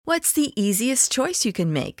What's the easiest choice you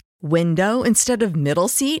can make? Window instead of middle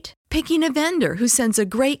seat? Picking a vendor who sends a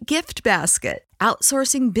great gift basket?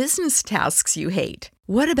 Outsourcing business tasks you hate?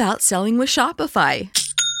 What about selling with Shopify?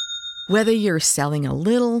 Whether you're selling a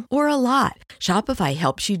little or a lot, Shopify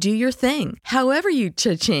helps you do your thing, however you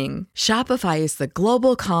cha-ching. Shopify is the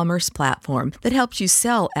global commerce platform that helps you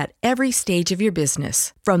sell at every stage of your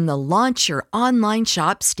business. From the launch your online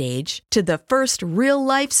shop stage to the first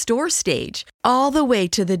real-life store stage, all the way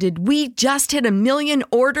to the did we just hit a million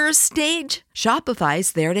orders stage.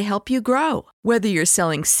 Shopify's there to help you grow. Whether you're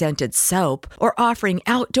selling scented soap or offering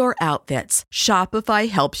outdoor outfits, Shopify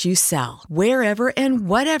helps you sell. Wherever and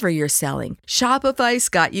whatever you're selling, Shopify's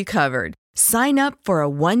got you covered. Sign up for a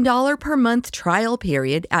 $1 per month trial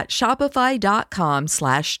period at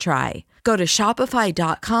shopify.com/try. Go to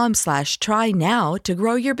shopify.com/try now to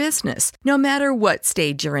grow your business, no matter what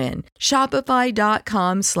stage you're in.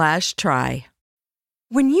 Shopify.com/try.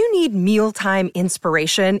 When you need mealtime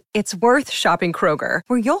inspiration, it's worth shopping Kroger,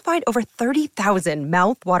 where you'll find over 30,000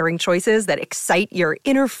 mouth-watering choices that excite your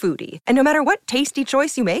inner foodie. And no matter what tasty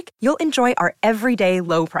choice you make, you'll enjoy our everyday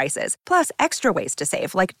low prices, plus extra ways to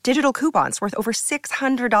save, like digital coupons worth over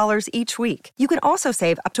 $600 each week. You can also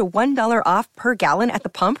save up to $1 off per gallon at the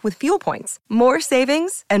pump with fuel points. More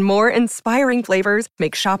savings and more inspiring flavors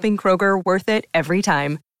make shopping Kroger worth it every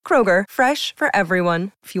time. Kroger, fresh for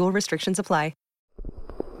everyone. Fuel restrictions apply.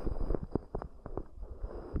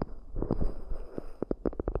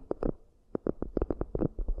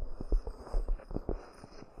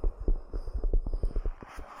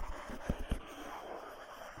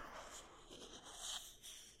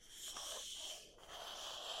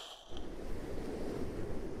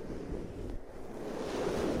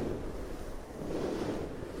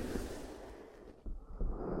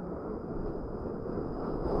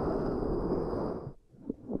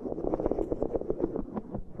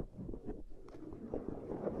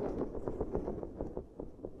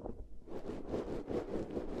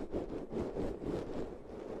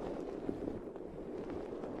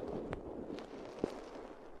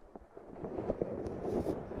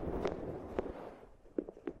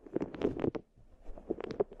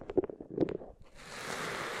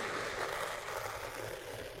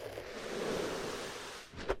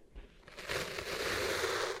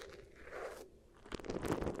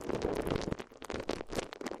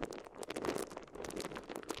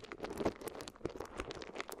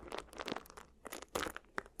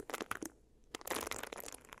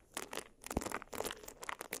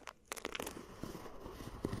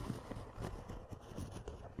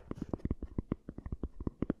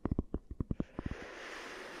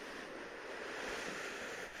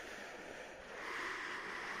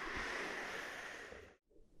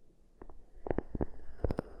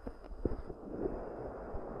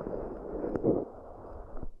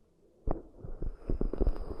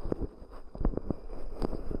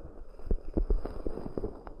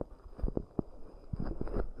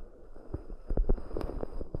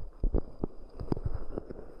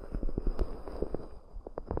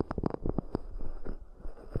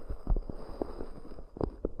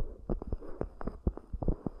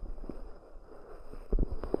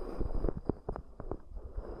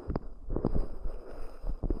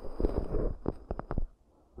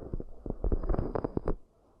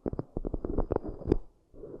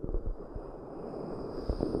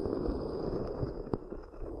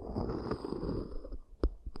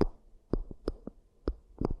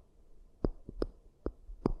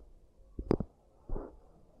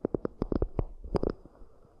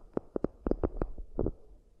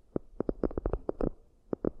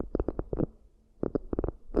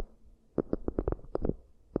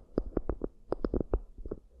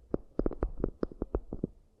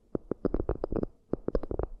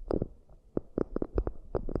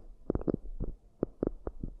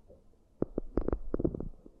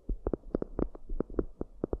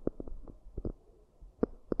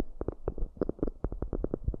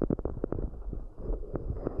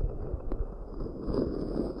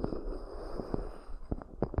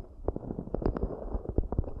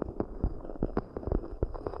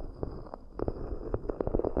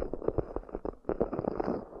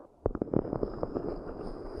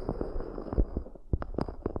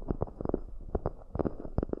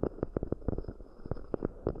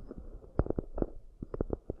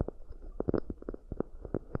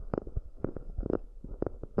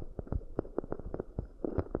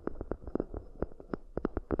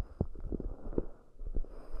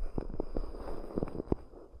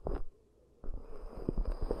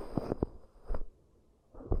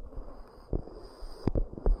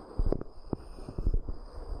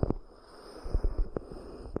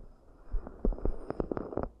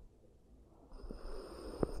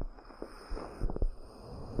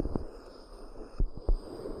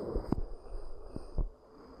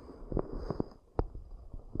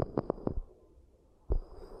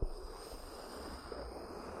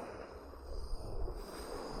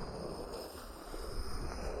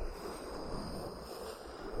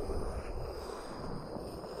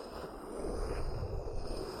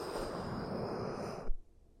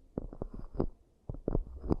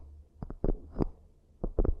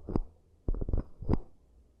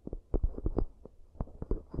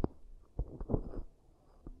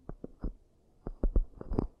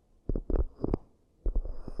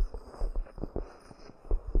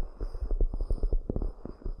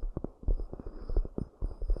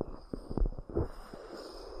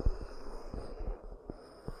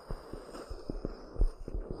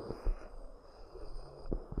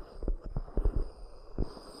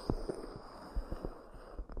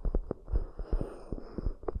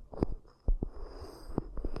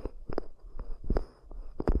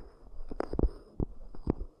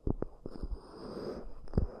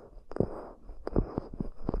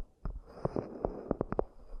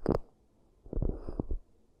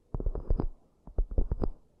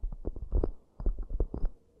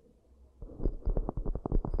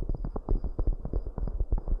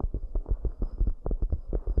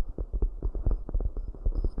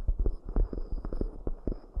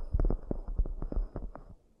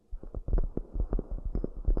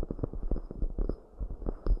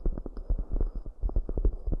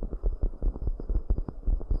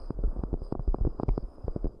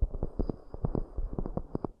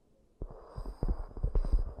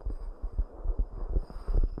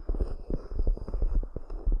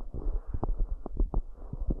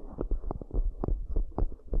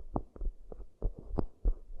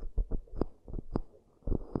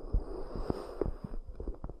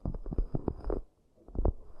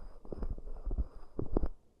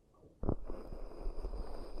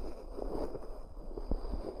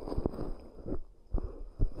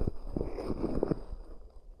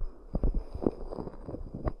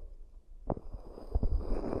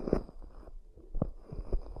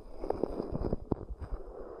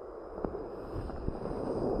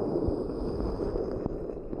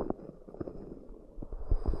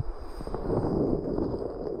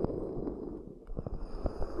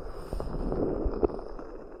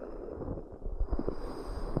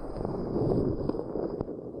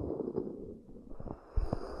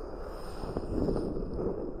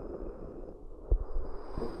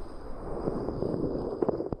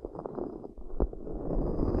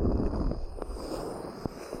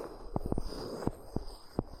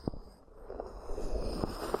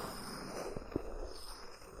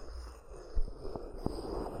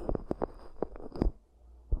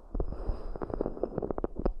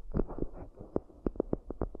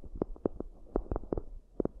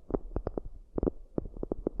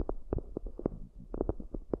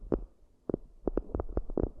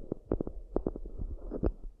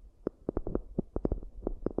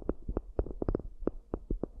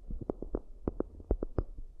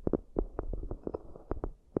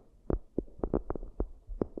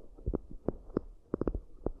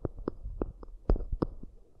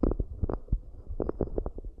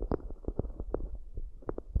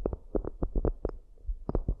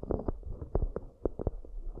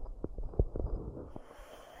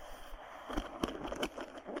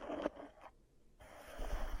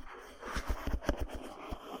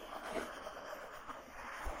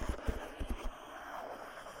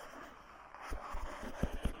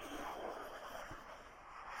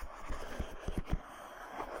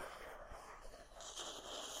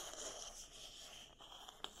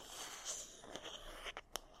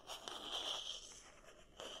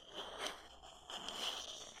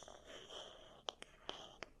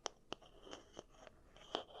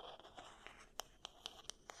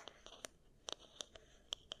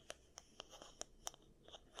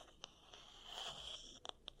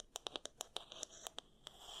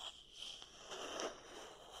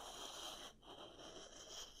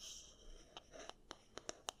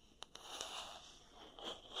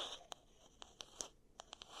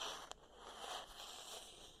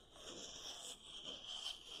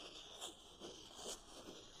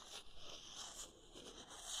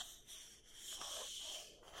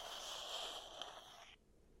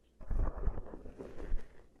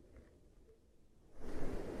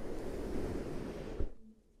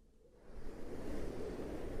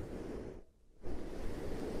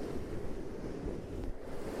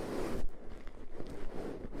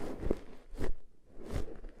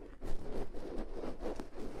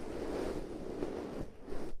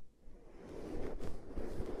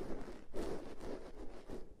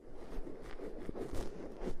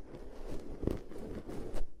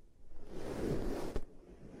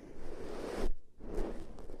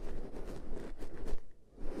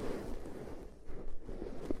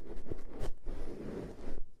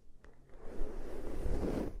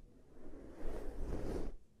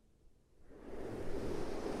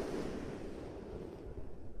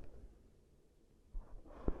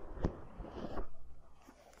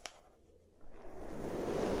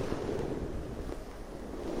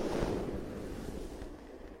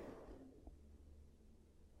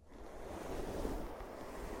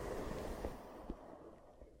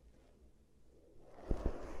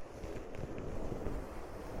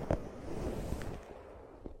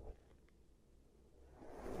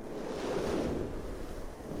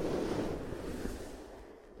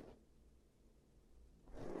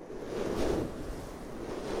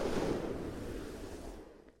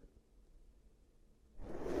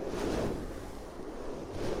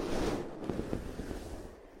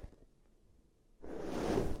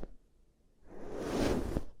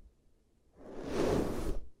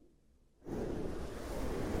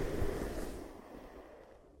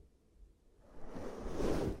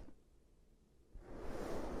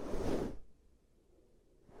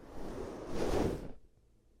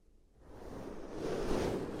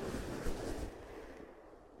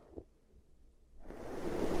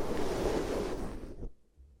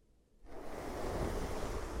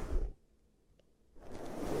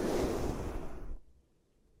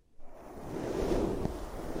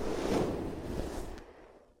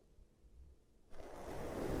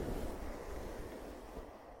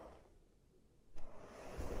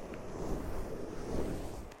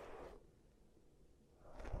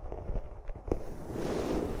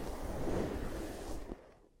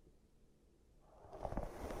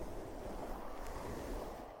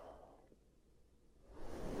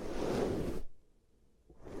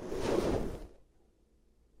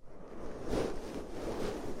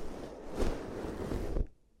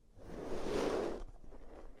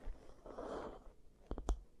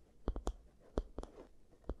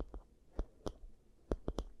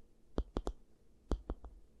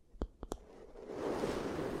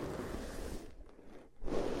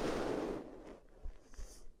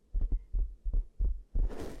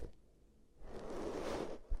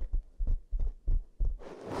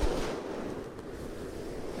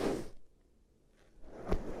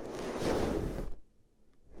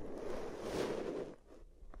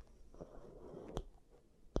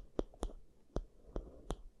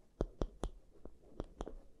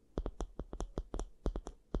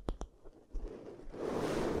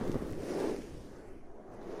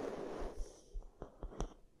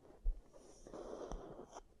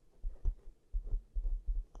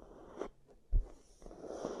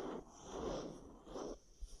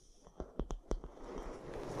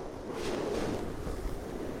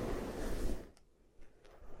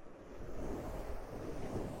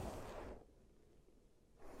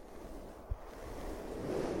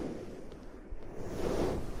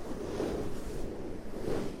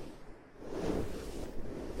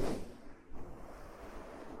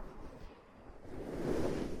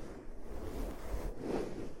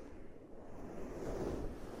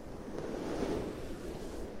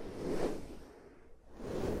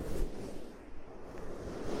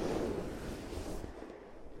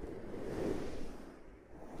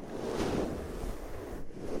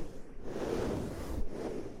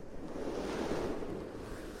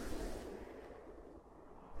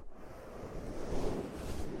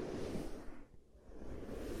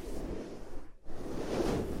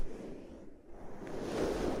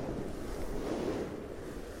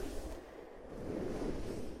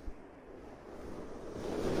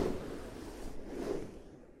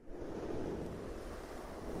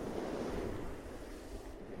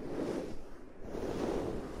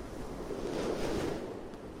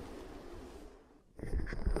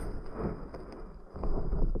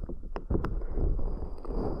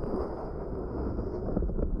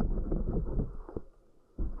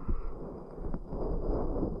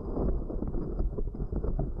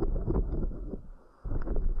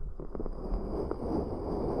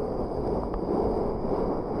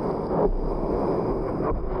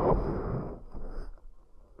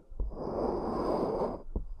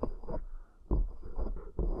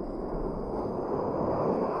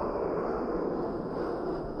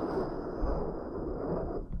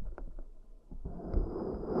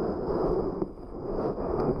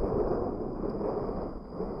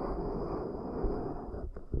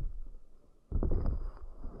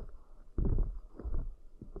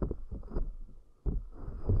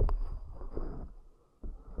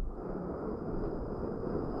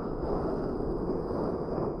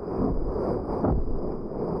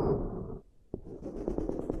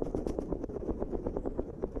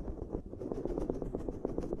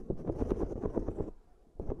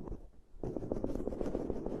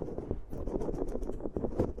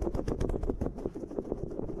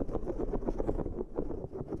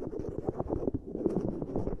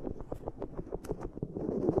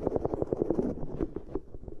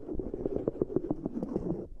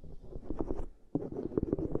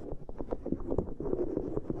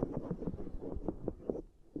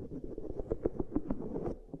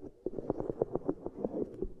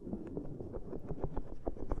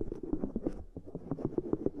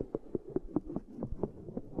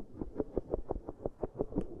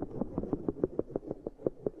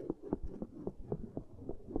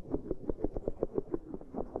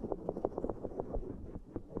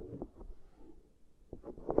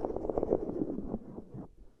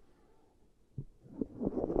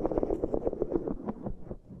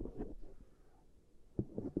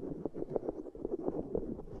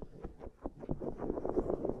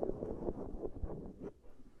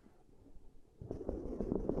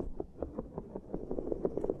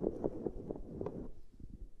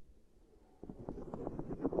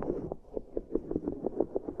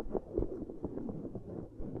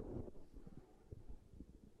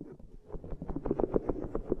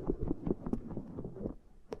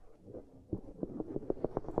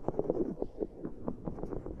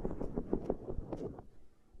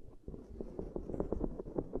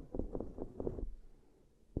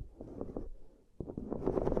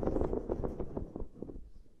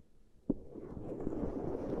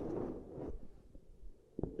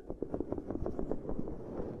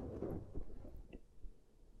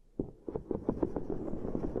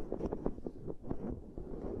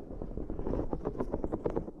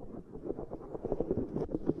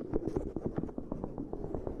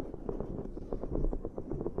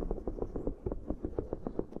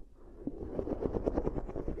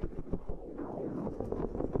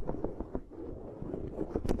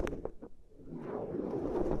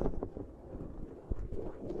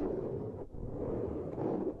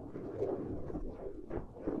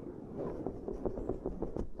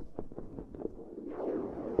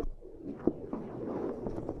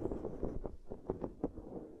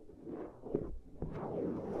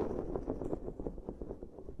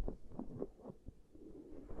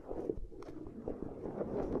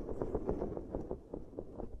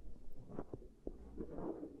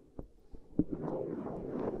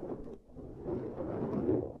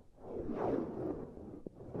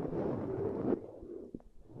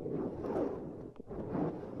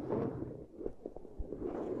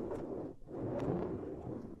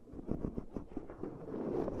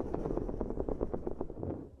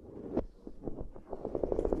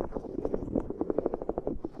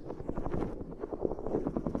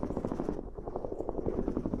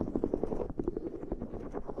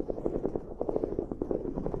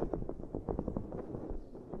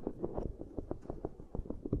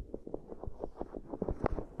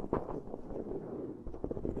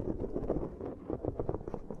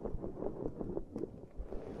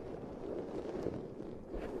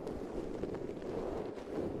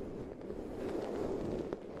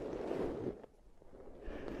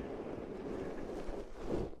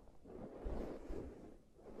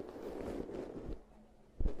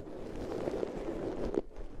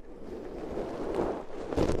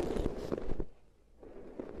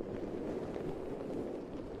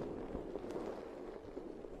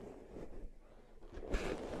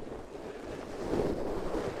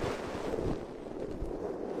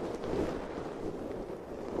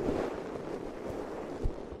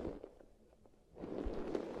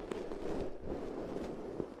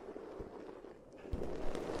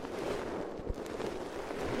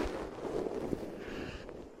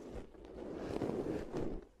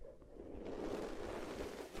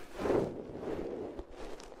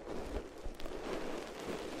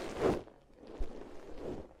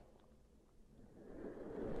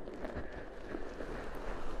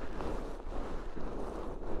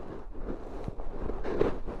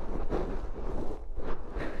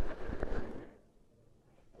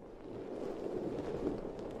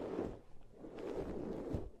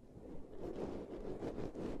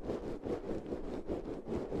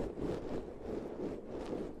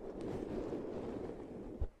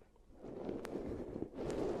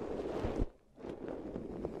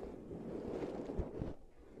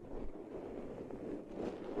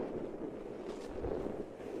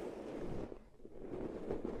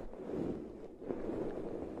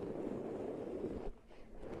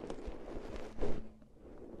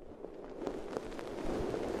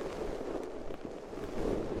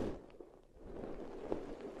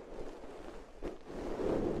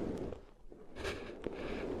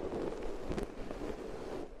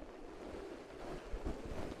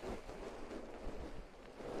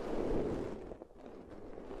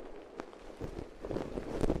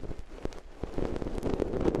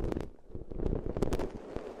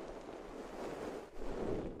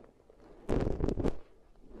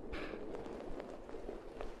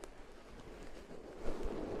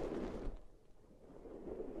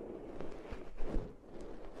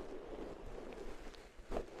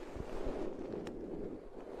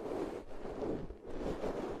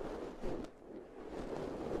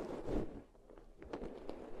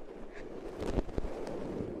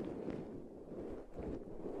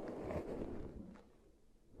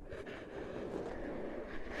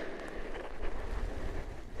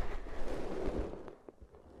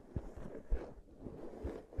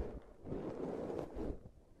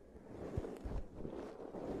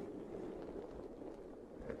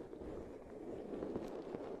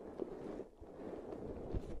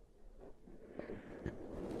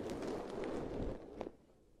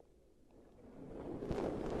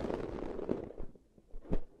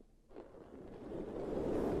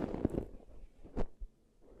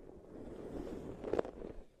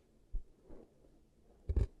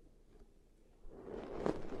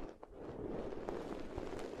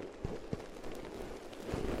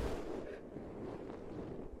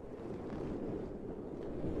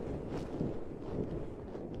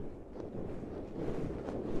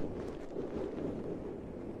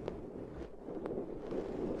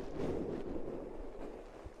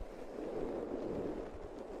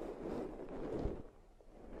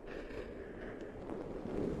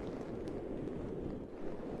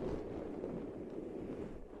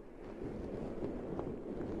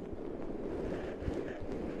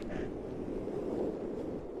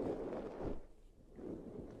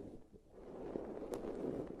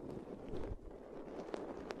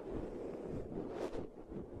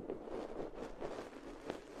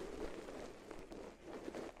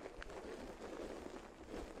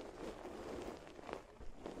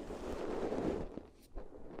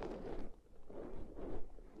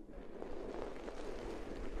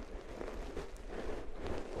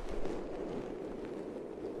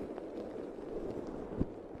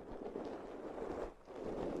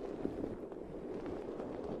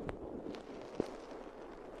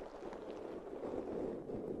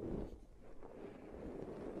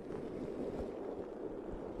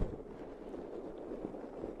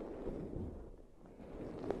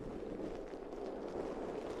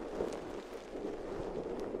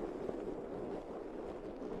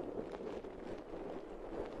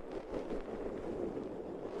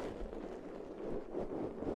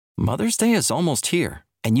 Mother's Day is almost here,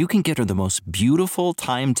 and you can get her the most beautiful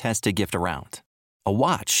time-tested gift around. A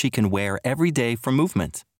watch she can wear every day from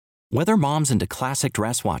Movement. Whether mom's into classic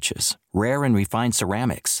dress watches, rare and refined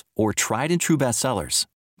ceramics, or tried and true bestsellers,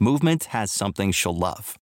 Movement has something she'll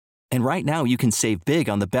love. And right now you can save big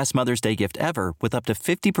on the best Mother's Day gift ever with up to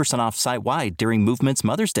 50% off site-wide during Movement's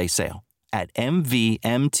Mother's Day sale at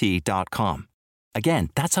MVMT.com. Again,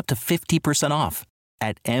 that's up to 50% off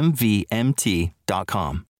at MVMT.com.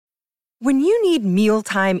 When you need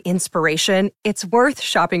mealtime inspiration, it's worth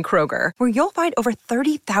shopping Kroger, where you'll find over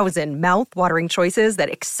 30,000 mouth-watering choices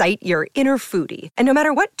that excite your inner foodie. And no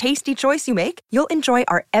matter what tasty choice you make, you'll enjoy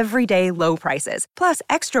our everyday low prices, plus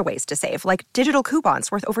extra ways to save, like digital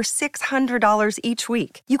coupons worth over $600 each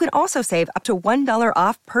week. You can also save up to $1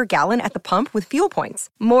 off per gallon at the pump with fuel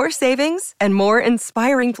points. More savings and more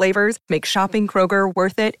inspiring flavors make shopping Kroger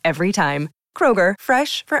worth it every time. Kroger,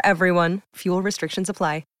 fresh for everyone. Fuel restrictions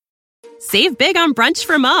apply. Save big on brunch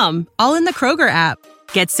for mom, all in the Kroger app.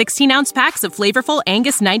 Get 16-ounce packs of flavorful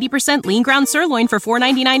Angus 90% lean ground sirloin for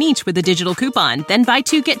 $4.99 each with a digital coupon. Then buy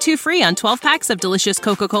 2, get 2 free on 12 packs of delicious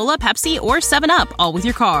Coca-Cola, Pepsi, or 7-Up, all with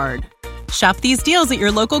your card. Shop these deals at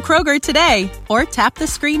your local Kroger today, or tap the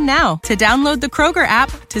screen now to download the Kroger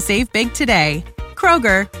app to save big today.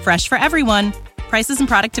 Kroger, fresh for everyone. Prices and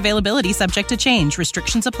product availability subject to change.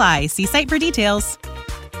 Restrictions apply. See site for details.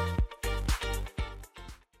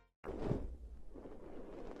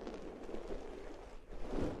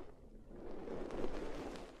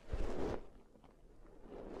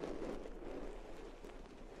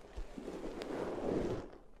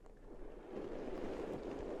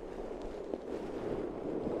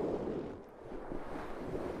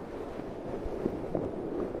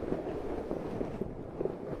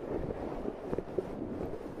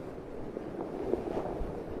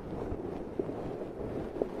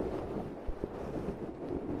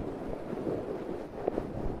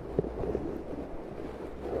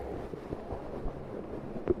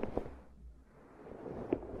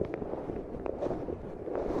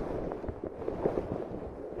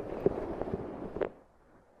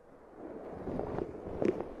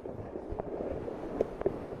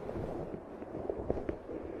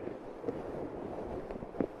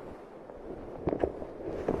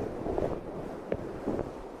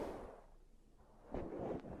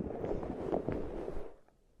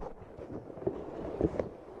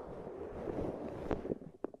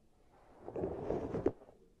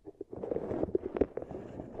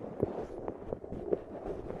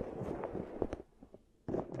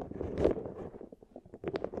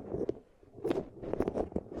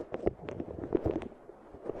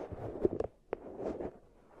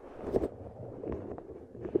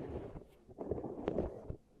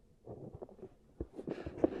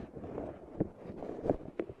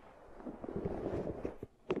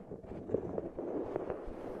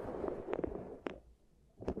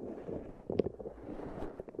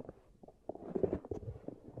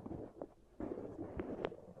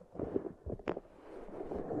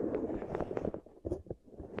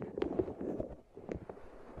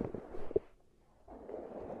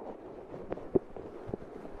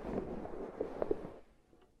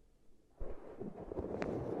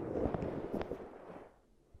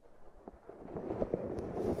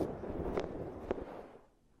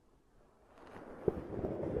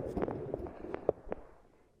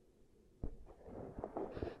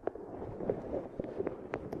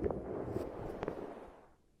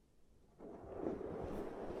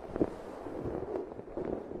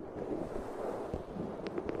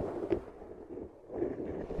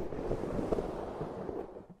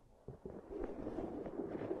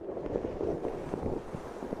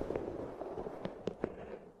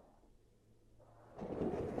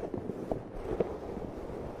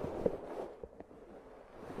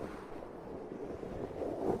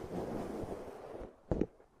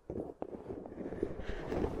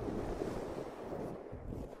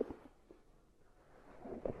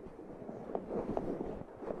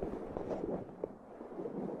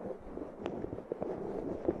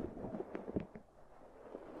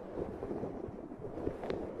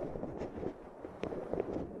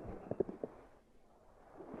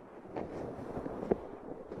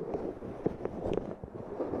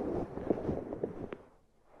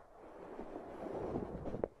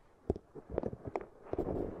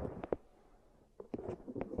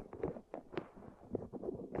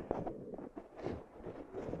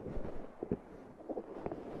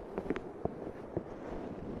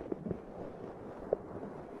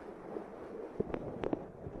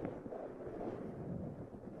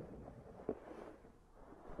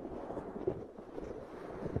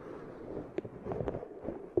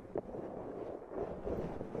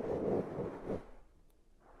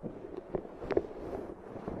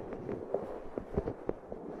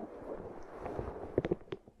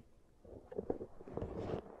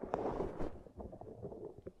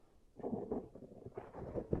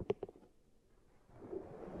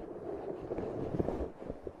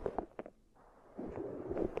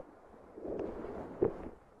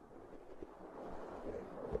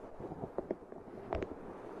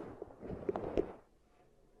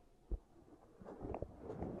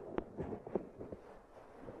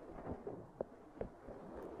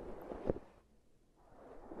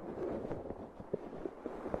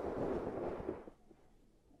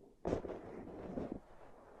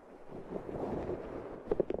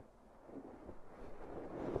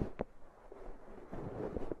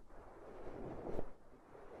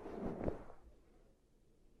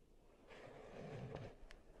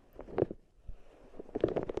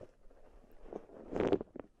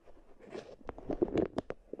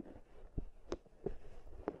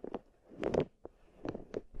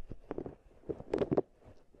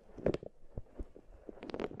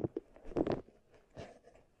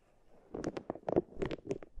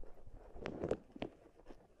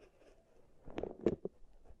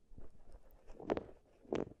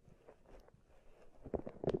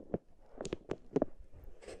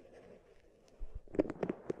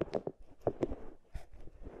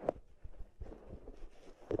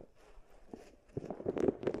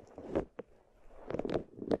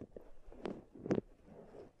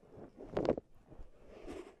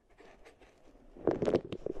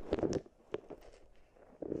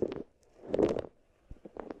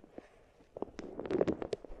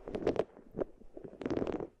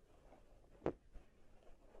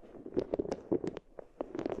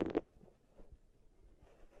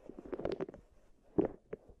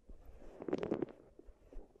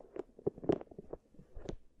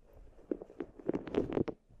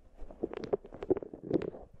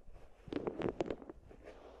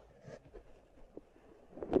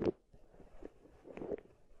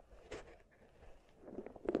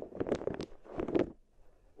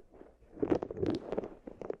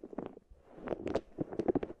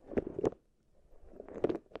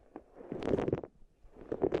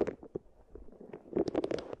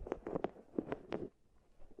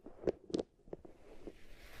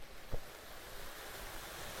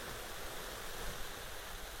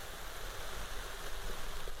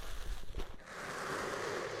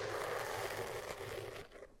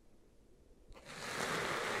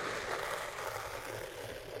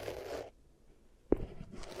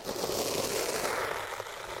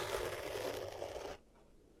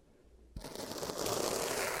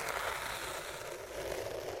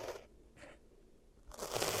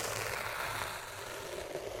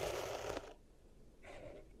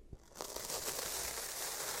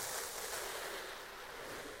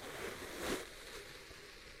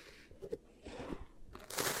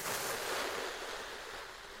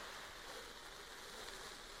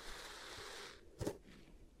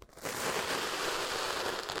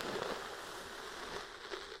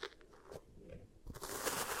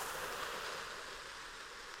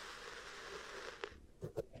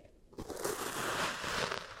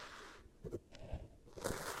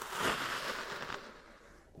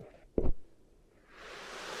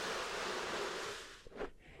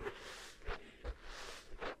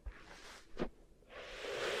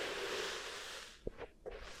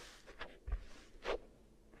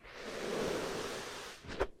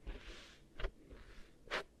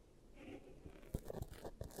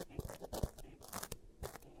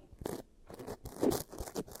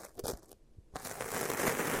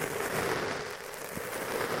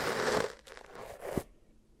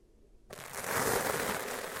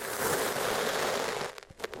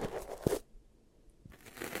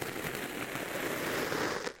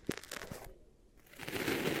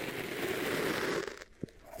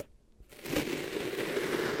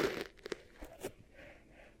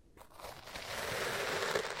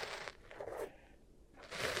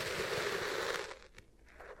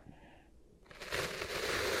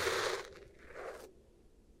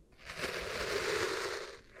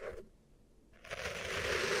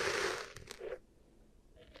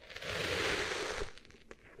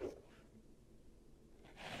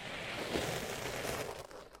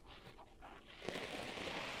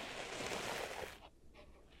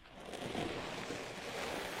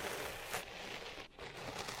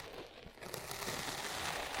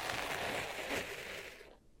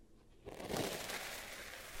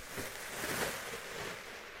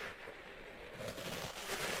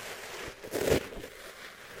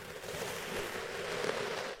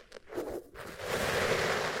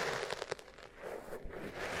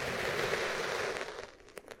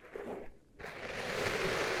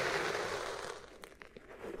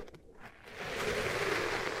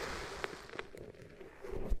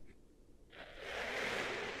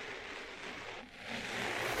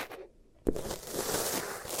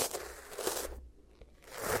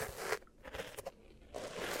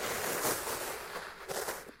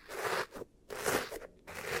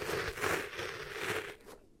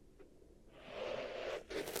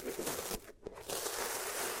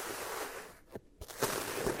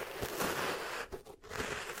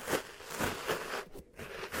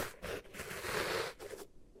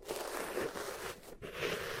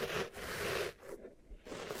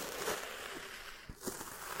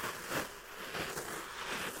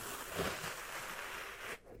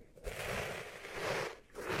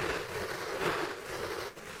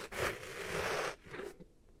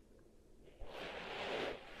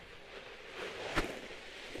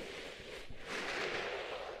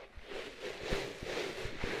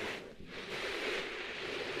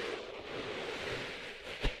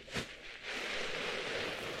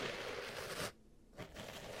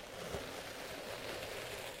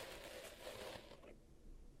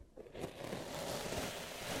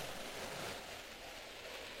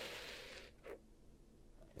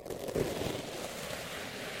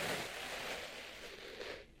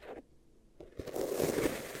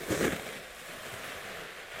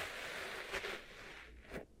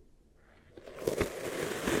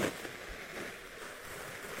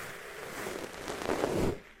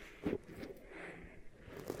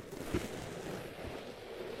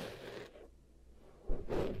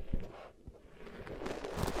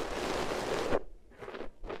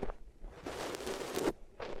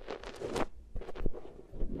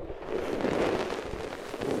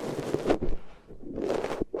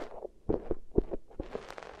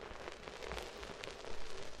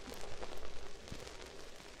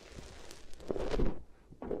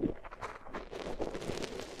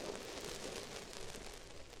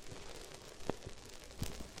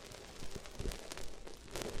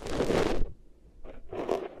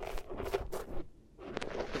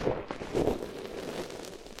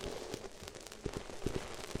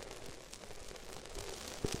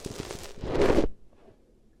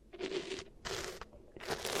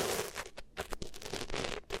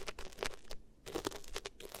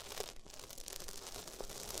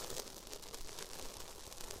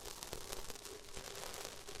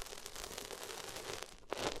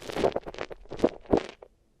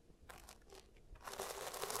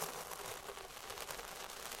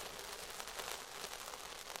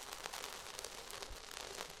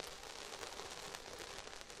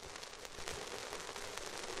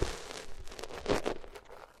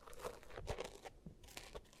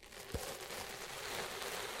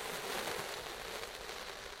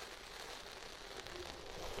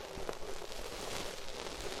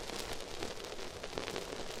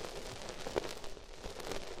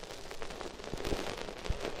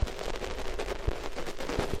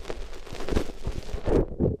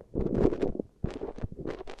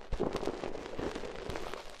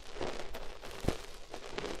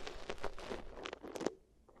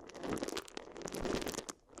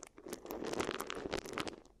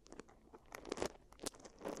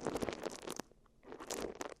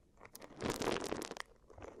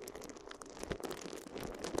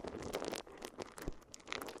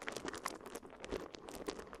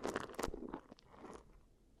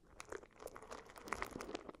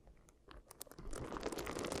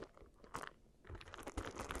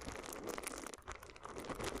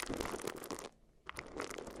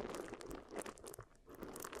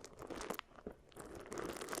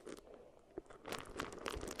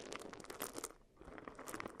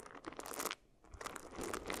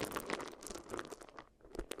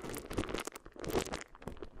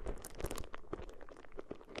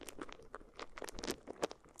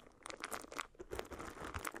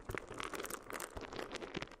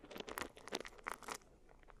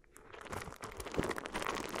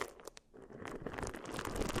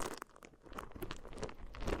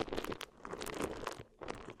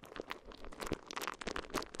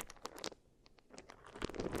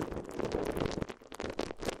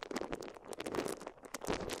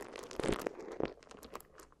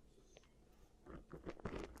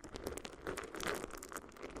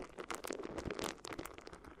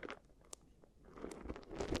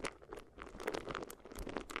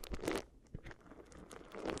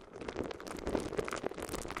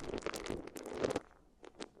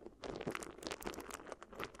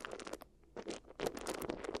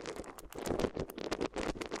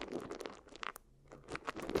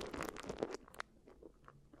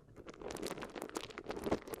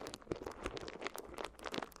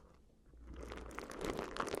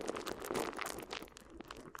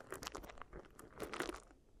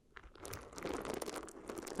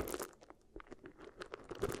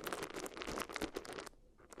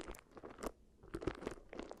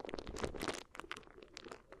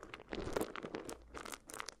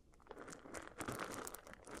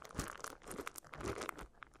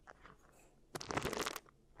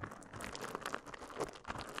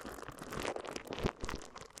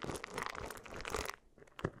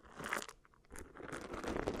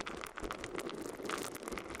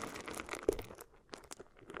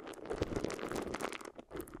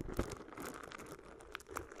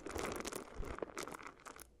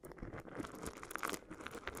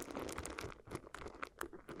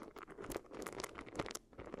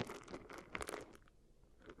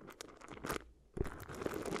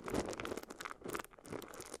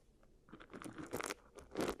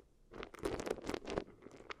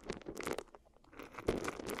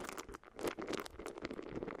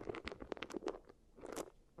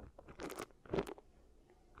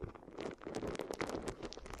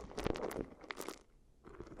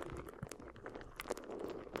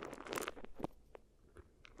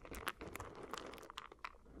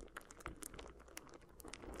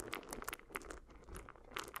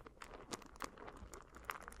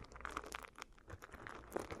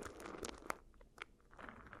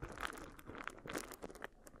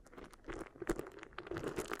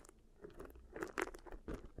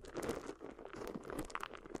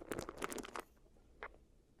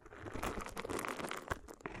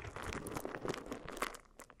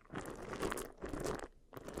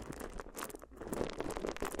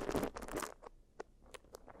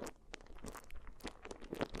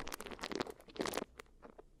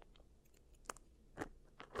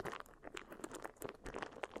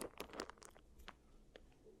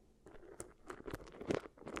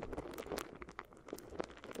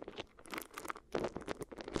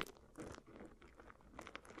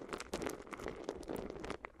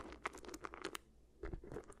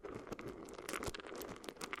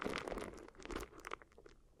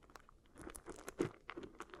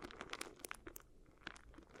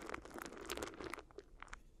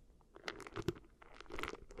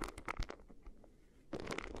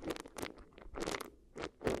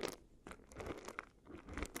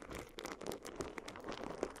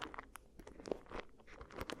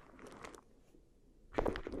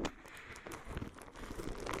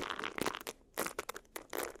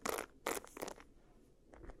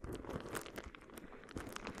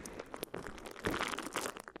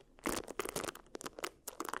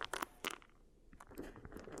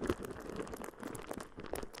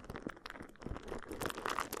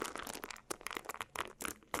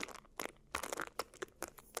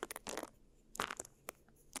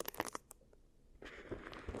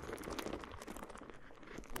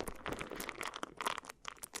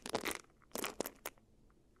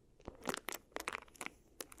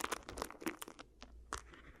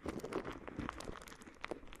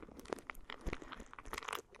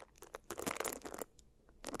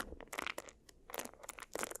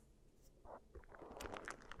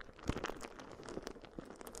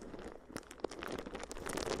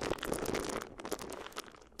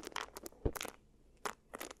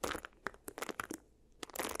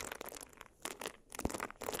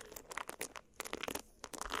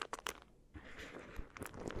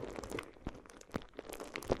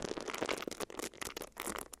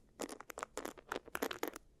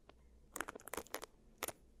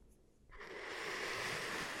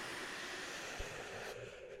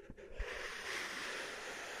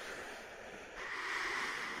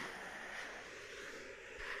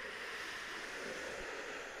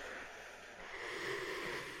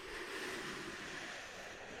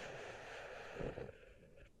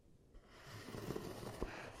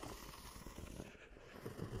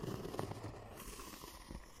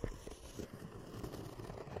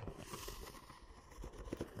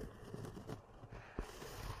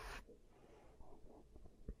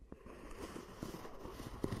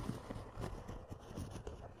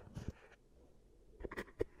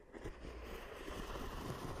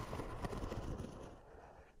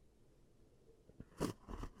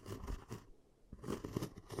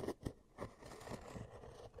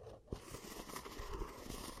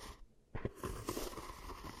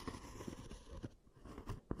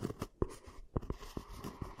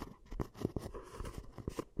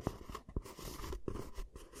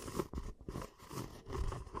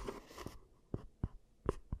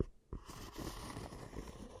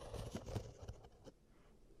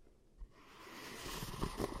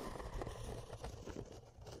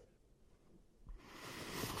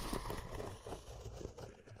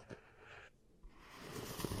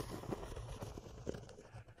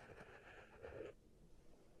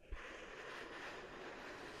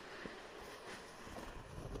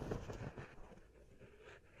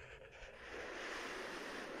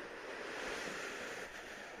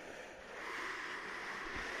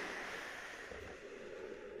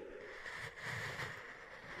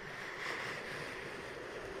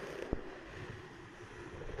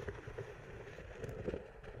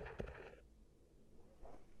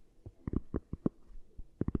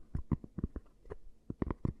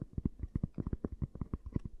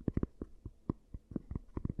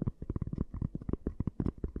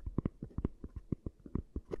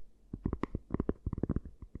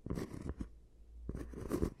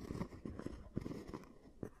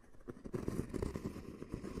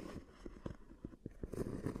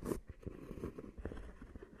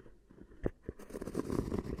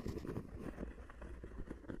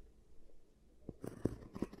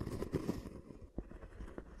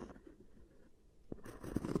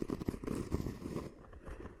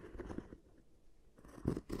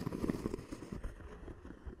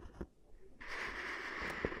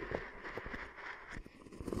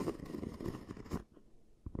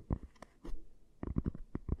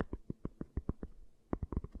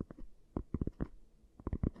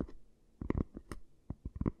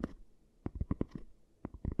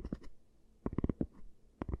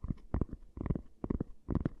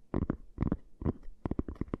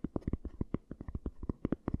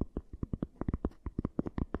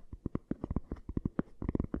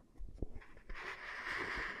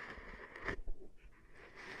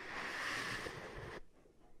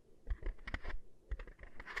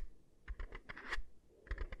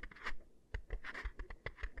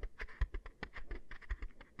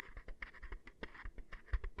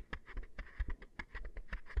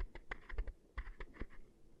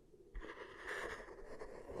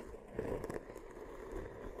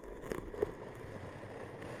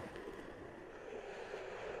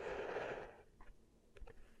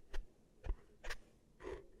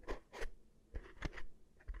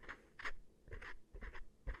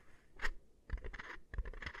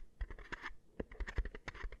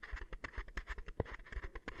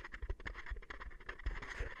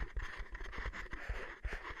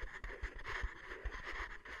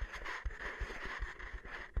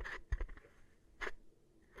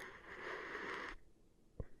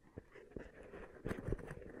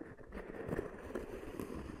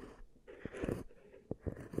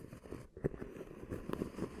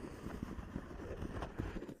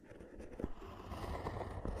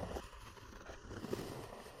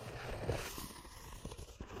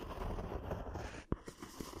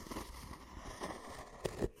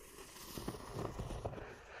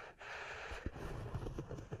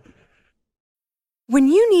 When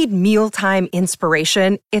you need mealtime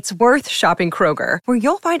inspiration, it's worth shopping Kroger, where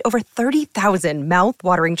you'll find over 30,000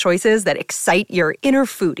 mouth-watering choices that excite your inner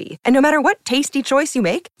foodie. And no matter what tasty choice you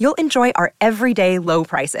make, you'll enjoy our everyday low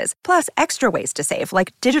prices, plus extra ways to save,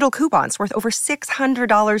 like digital coupons worth over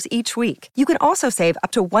 $600 each week. You can also save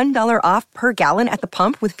up to $1 off per gallon at the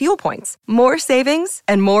pump with fuel points. More savings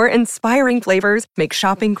and more inspiring flavors make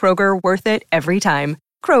shopping Kroger worth it every time.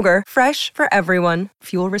 Kroger, fresh for everyone.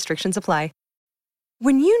 Fuel restrictions apply.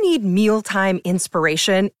 When you need mealtime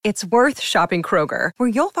inspiration, it's worth shopping Kroger, where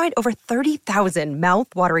you'll find over 30,000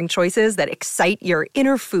 mouth-watering choices that excite your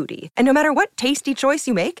inner foodie. And no matter what tasty choice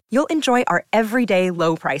you make, you'll enjoy our everyday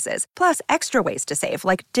low prices, plus extra ways to save,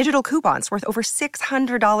 like digital coupons worth over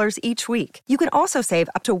 $600 each week. You can also save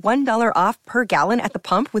up to $1 off per gallon at the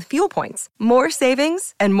pump with fuel points. More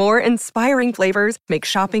savings and more inspiring flavors make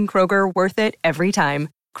shopping Kroger worth it every time.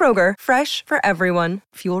 Kroger, fresh for everyone.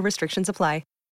 Fuel restrictions apply.